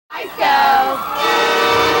Spice Girls!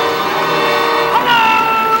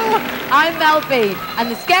 Hello! I'm Mel B,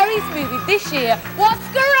 and the scariest movie this year was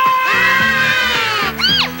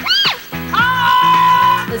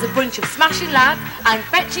There's a bunch of smashing lads and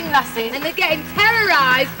fetching lassies, and they're getting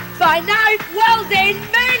terrorised by knife-wielding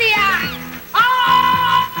maniacs!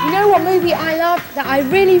 You know what movie I loved, that I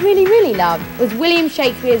really loved, was William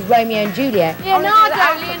Shakespeare's Romeo and Juliet.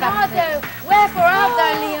 Leonardo! Wherefore art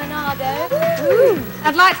thou, Leonardo?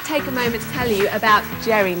 I'd like to take a moment to tell you about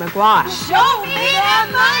Jerry Maguire. Show me the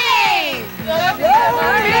money!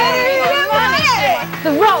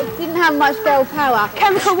 The Rock didn't have much girl power.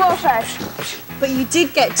 Chemical warfare. But you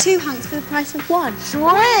did get 2 hunks for the price of 1. Swing!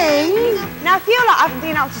 Now, if you haven't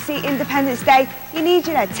been able to see Independence Day, you need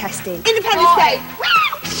your lead testing. Independence Day!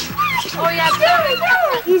 Oh, yeah,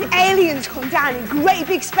 These aliens come down in great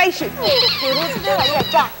big spaceships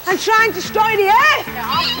and try and destroy the Earth!